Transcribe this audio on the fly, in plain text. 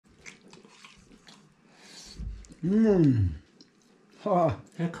嗯，好，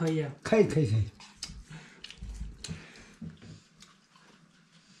还可以。可以。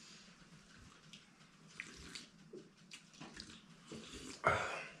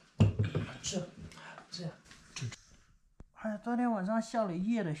吃。哎，昨天晚上下了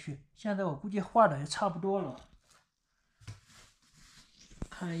一夜的雪，现在我估计化的也差不多了。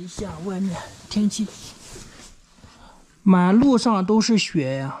看一下外面天气，满路上都是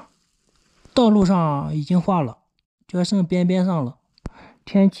雪呀，道路上已经化了，就剩边边上了。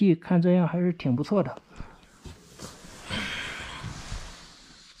天气看这样还是挺不错的。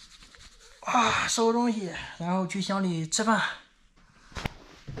啊，收东西，然后去乡里吃饭。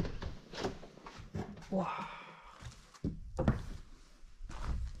哇！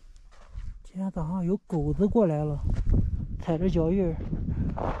今天早上有狗子过来了，踩着脚印儿，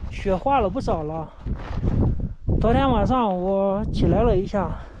雪化了不少了。昨天晚上我起来了一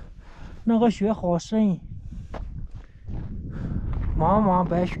下，那个雪好深，茫茫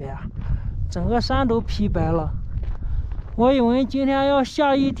白雪呀，整个山都披白了。我以为今天要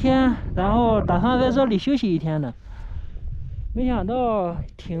下一天，然后打算在这里休息一天呢，没想到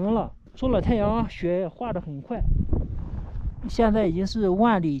停了。出了太阳，雪化得很快，现在已经是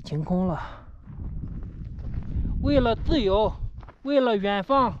万里晴空了。为了自由，为了远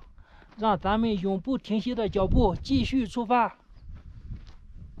方，让咱们永不停息的脚步继续出发。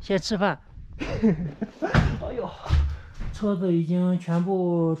先吃饭。哎呦，车子已经全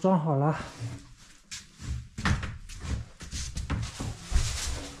部装好了。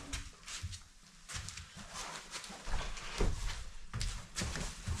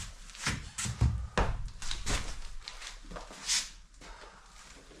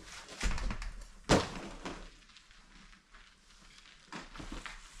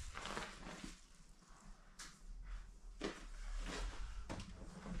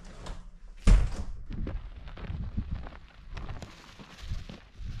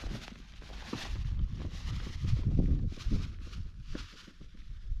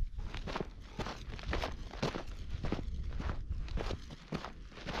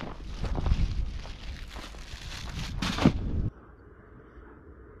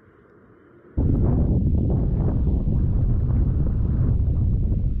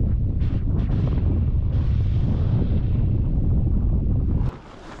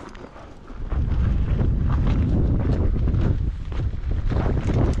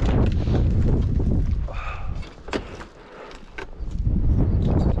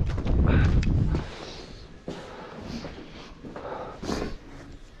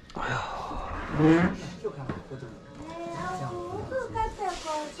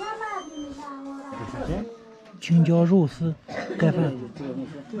青椒肉丝盖饭，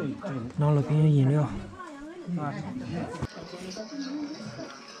拿了瓶饮料。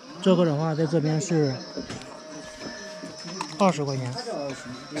这个的话，在这边是20块钱，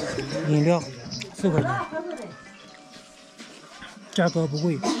饮料4块钱，价格不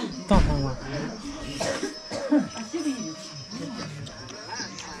贵，大盘碗。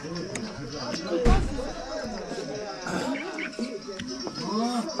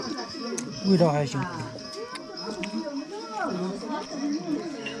味道还行。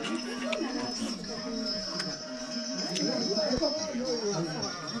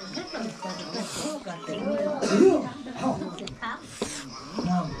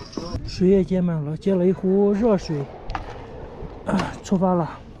水也接满了，接了一壶热水，出发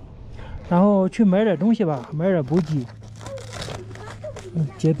了。然后去买点东西吧，买点补给。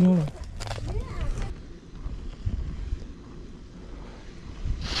结冰了。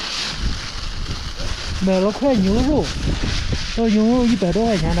买了块牛肉，这牛肉100多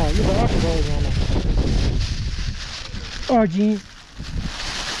块钱的，120多块钱的，2斤。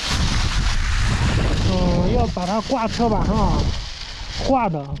要把它挂车把上，化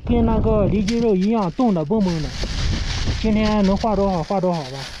的跟那个里脊肉一样，冻的蹦蹦的。今天能化多少化多少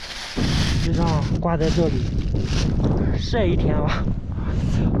吧，就这样挂在这里，晒一天吧。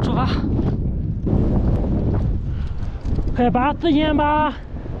出发。海拔4000，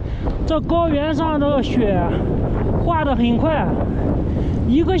这高原上的雪化得很快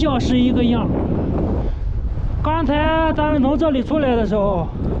，1个小时一个样。刚才咱们从这里出来的时候，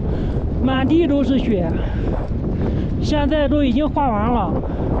满地都是雪，现在都已经化完了，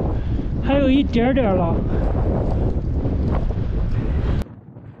还有一点点了。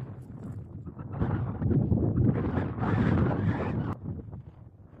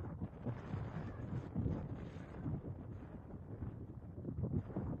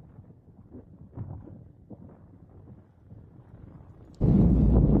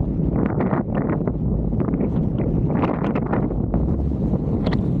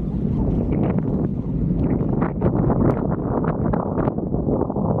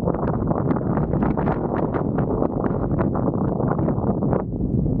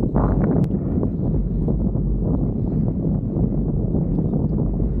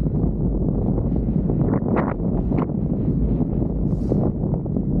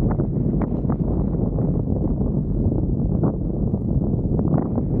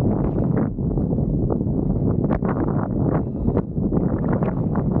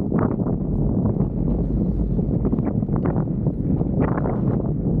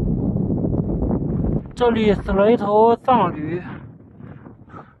这里死了一头藏驴，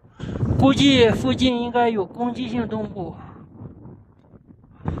估计附近应该有攻击性动物，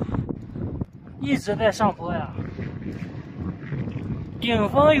一直在上坡呀，顶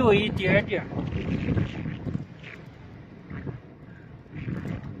峰有一点点，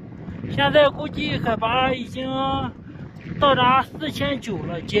现在估计海拔已经到达4900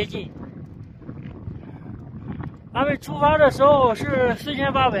了，接近。咱们出发的时候是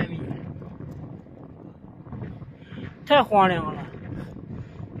4800米，太荒凉了。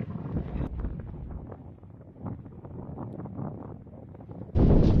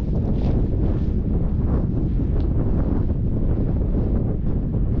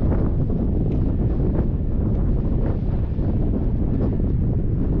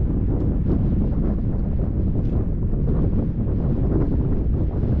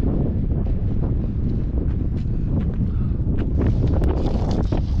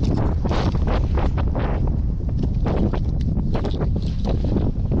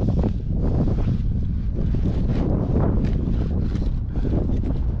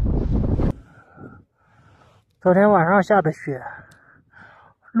昨天晚上下的雪，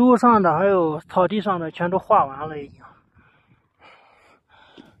路上的还有草地上的全都化完了已经，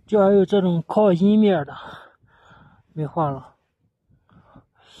就还有这种靠阴面的没化了，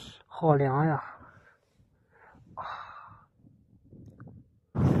好凉呀！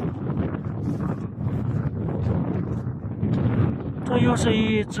这又是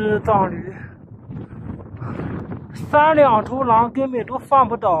一只藏驴，3两头狼根本都放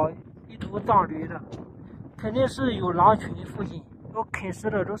不倒一头藏驴的。肯定是有狼群附近，都啃食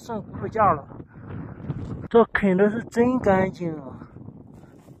的都剩骨头架了，这啃的是真干净啊！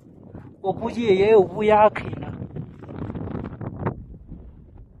我估计也有乌鸦啃的。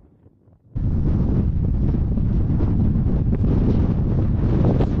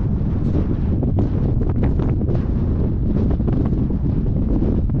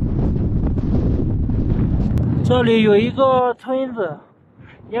这里有一个村子，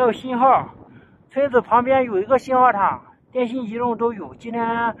也有信号。村子旁边有一个信号塔，电信、移动都有。今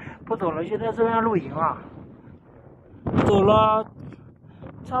天不走了，就在这边露营啊。走了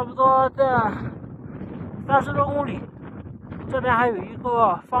差不多在30多公里，这边还有一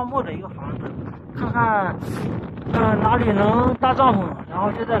个放牧的一个房子，看看哪里能搭帐篷，然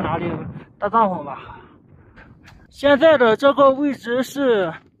后就在哪里搭帐篷吧。现在的这个位置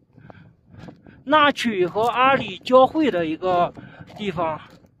是那曲和阿里交汇的一个地方。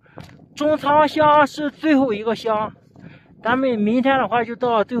中仓乡是最后一个乡，咱们明天的话就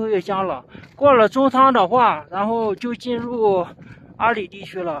到最后一个乡了。过了中仓的话，然后就进入阿里地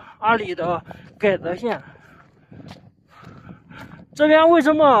区了，阿里的改则县。这边为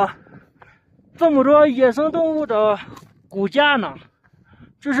什么这么多野生动物的骨架呢？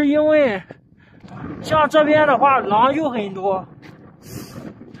就是因为像这边的话，狼就很多。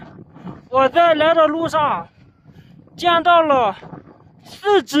我在来的路上见到了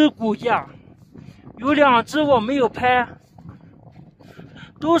4只骨架，有2只我没有拍，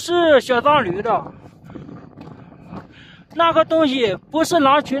都是小藏驴的。那个东西不是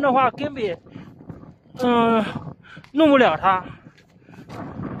狼群的话，根本弄不了它。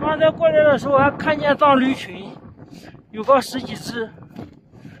刚才过来的时候还看见藏驴群，有个10几只，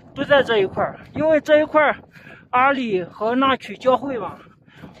都在这一块，因为这一块阿里和那曲交汇嘛，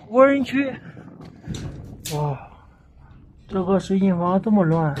无人区。哇，这个水井房这么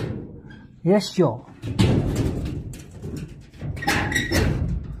乱，也小。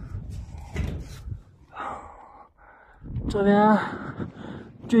这边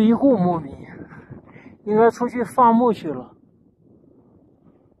就一户牧民，应该出去放牧去了。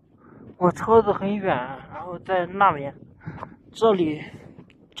我车子很远，然后在那边，这里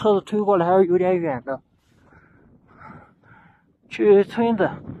车子推过来还是有点远的。去村子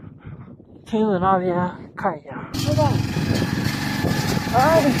那边看一下。知道。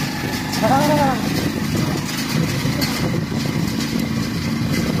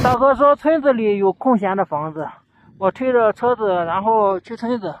大哥说村子里有空闲的房子，我推着车子然后去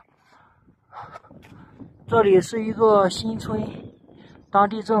村子。这里是一个新村，当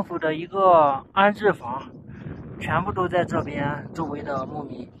地政府的一个安置房，全部都在这边周围的牧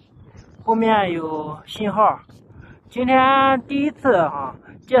民。后面有信号，今天第一次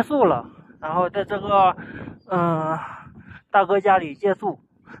借宿了，然后在这个大哥家里借宿，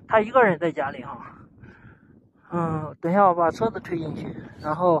他一个人在家里等一下我把车子推进去，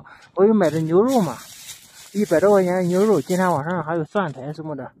然后我又买的牛肉嘛，100多块钱的牛肉，今天晚上还有蒜苔什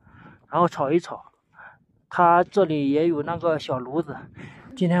么的，然后炒一炒。他这里也有那个小炉子，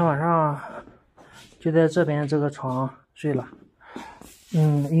今天晚上就在这边这个床睡了。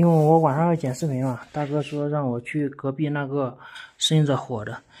因为我晚上要剪视频嘛，大哥说让我去隔壁那个生着火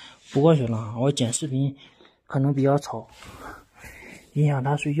的，不过去了啊。我剪视频可能比较吵，影响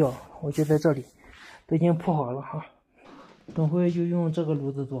他睡觉，我就在这里，都已经铺好了哈。等会就用这个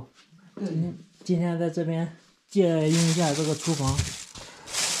炉子做。今天在这边借用一下这个厨房，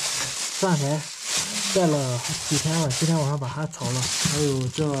蒜苔带了几天了，今天晚上把它炒了，还有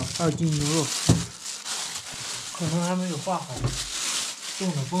这2斤牛肉，可能还没有化好。冻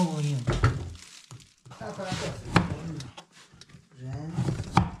得蹦蹦硬。人。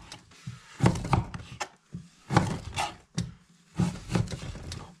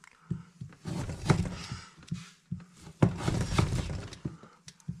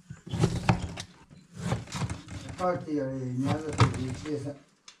好的，人家是自己介绍，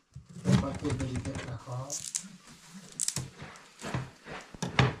把这个给它好。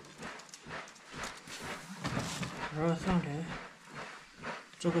然后上来，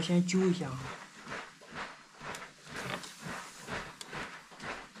这个先揪一下。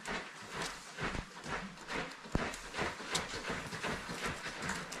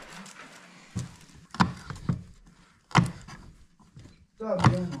这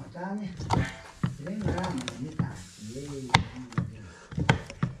边我家呢，人家没打鞋，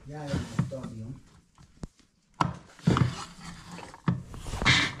也没到用。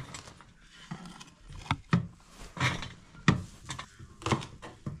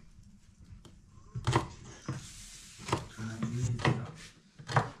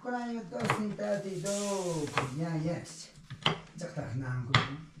后来又到现在的都不一样样子，这个难过，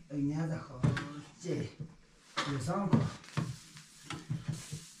人家是好接，有上过。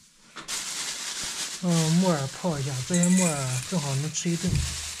木耳泡一下，这些木耳正好能吃一顿。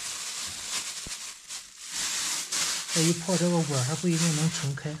这一泡，这个碗还不一定能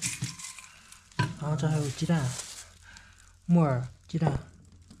盛开。然后这还有鸡蛋，木耳、鸡蛋。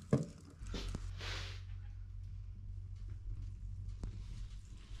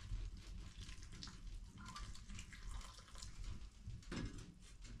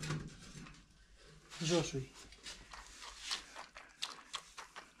热水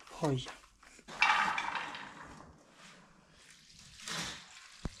泡一下。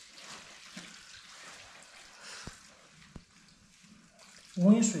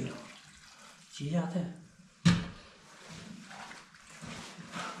温水啊，洗一下菜。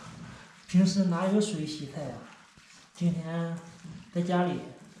平时哪有水洗菜呀？今天在家里，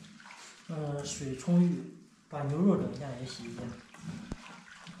水充裕，把牛肉等一下也洗一下。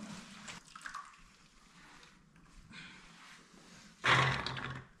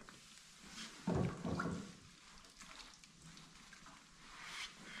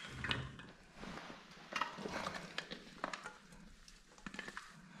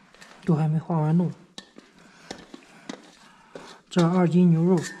都还没化完冻，这2斤牛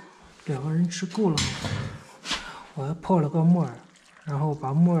肉，2个人吃够了。我还泡了个木耳，然后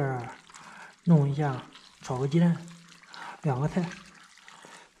把木耳弄一下，炒个鸡蛋，2个菜。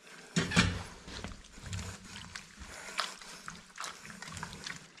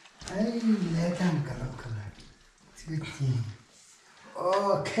哎，来当个了，这个天，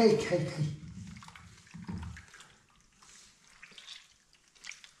哦，可以。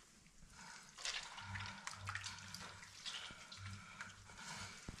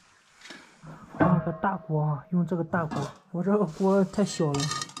换个大锅啊，用这个大锅，我这个锅太小了，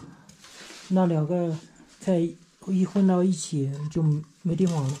那2个菜一混到一起就没地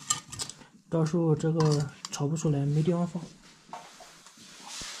方了，到时候这个炒不出来，没地方放。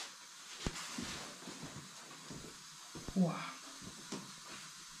哇，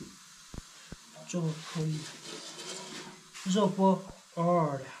这个可以，热锅嗷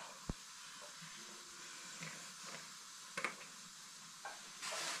嗷的。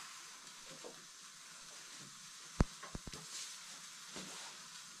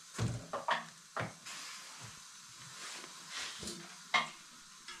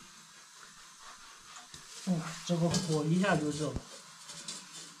哇，这个火一下就热了。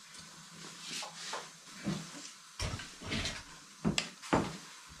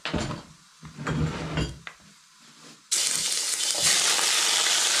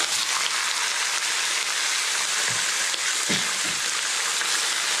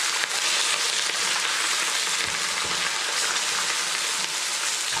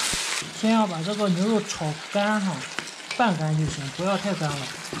先要把这个牛肉炒干哈，半干就行，不要太干了，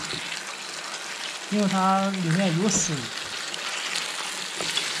因为它里面有水。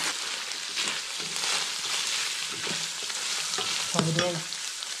差不多了。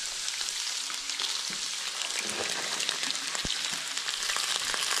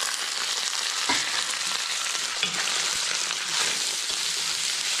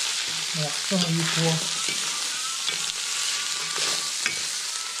哇，这么一锅，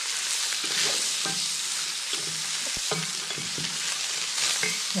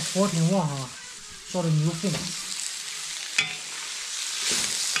那火挺旺啊，烧的牛粪。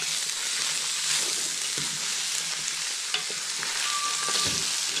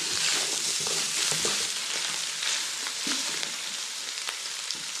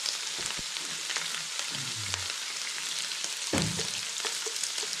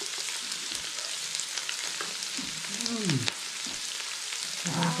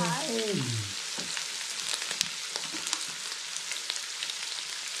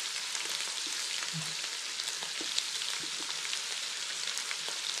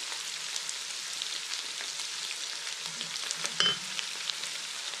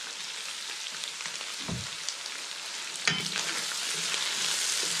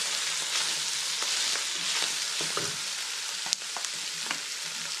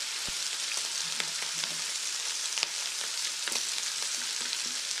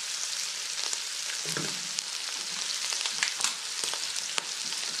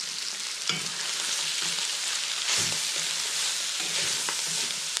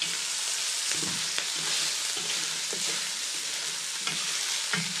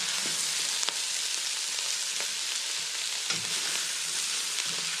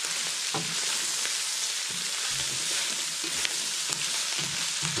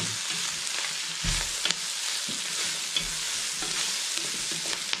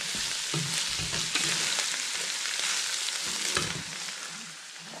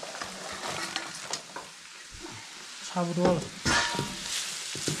差不多了，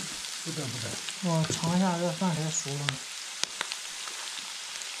不得。我尝一下这饭才熟了呢，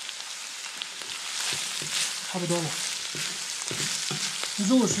差不多了。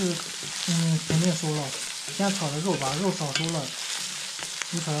肉是肯定熟了，先炒的肉，把肉炒熟了，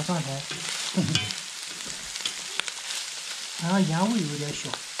你炒的饭才。好像盐味有点小，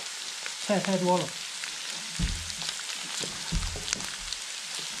菜太多了。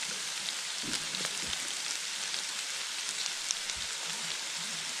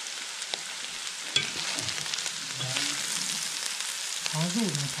尝肉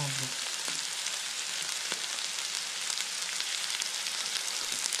能尝出。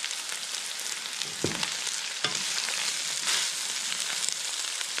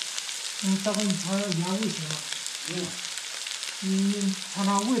大哥，你尝尝盐味行吗？你尝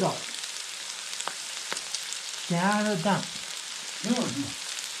尝味道，咸还是淡？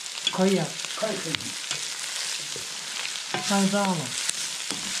可以。可以。那就这样吧。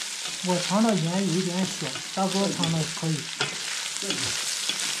我尝的盐有一点小，大哥尝的可以。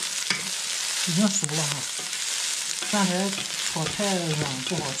已经熟了哈，饭才炒太软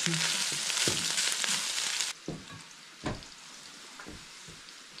不好吃。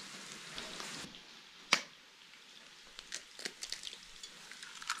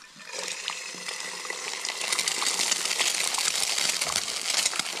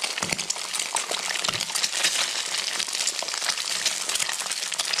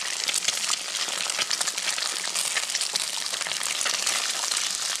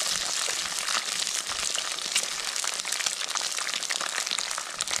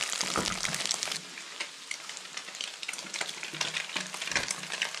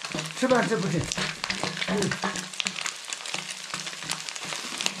吃吧，吃不吃？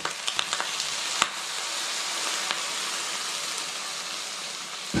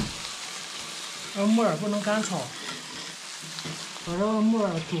木耳不能干炒，把这个木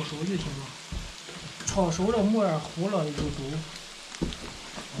耳煮熟就行了。炒熟了木耳糊了有毒。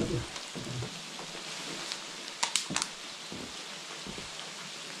味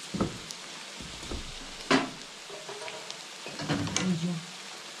精。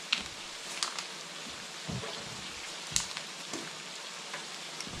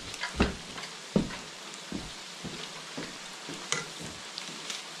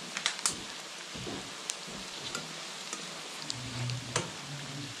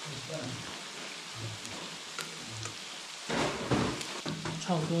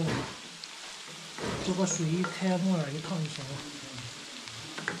差不多了，就把水一开，木耳一烫就行了。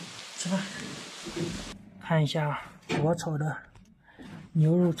吃饭。看一下我炒的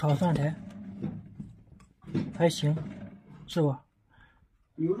牛肉炒蒜苔，还行，是吧？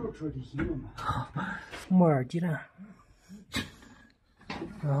牛肉炒的行了嘛？木耳鸡蛋，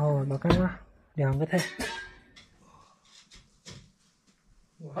然后老干妈2个菜。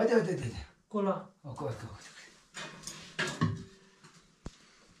对，够了。够。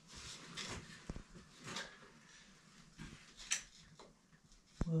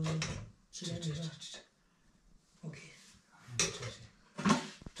吃点米饭。OK。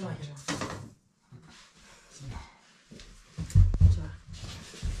这样行吗？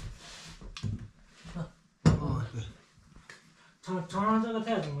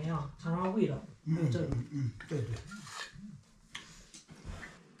怎么样，尝尝味道，还有这个。对对。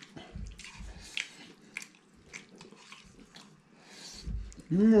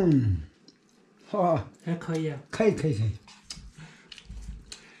好，还可以。可以。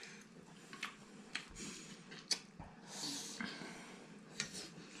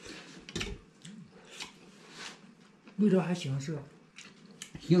味道还行是吧？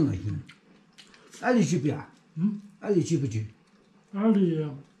行。阿里去不呀？阿里去不去？阿里，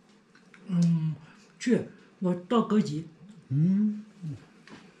去，我到隔几。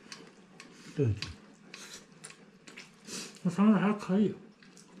对。我尝尝还可以。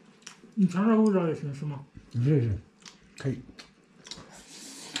你尝尝味道也行是吗？是，可以。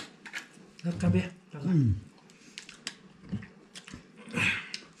来干杯，大哥。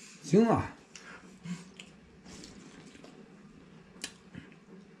行啊。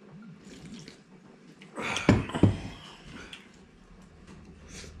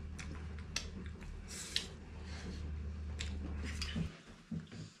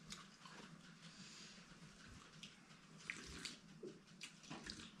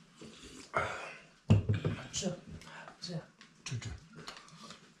吃。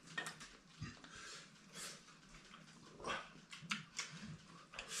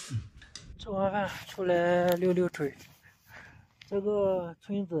吃完饭出来溜腿。这个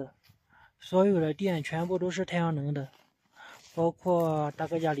村子所有的电全部都是太阳能的，包括大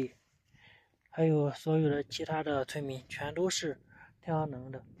哥家里，还有所有的其他的村民全都是太阳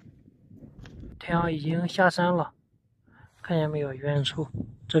能的。太阳已经下山了，看见没有？远处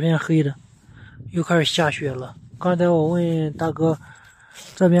这边黑的，又开始下雪了。刚才我问大哥，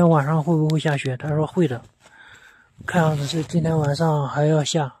这边晚上会不会下雪？他说会的，看样子是今天晚上还要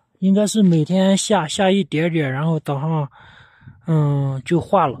下，应该是每天下一点点，然后早上就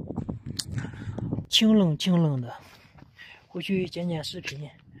化了，清冷的。回去剪视频，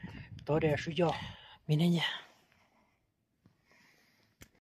早点睡觉，明天见。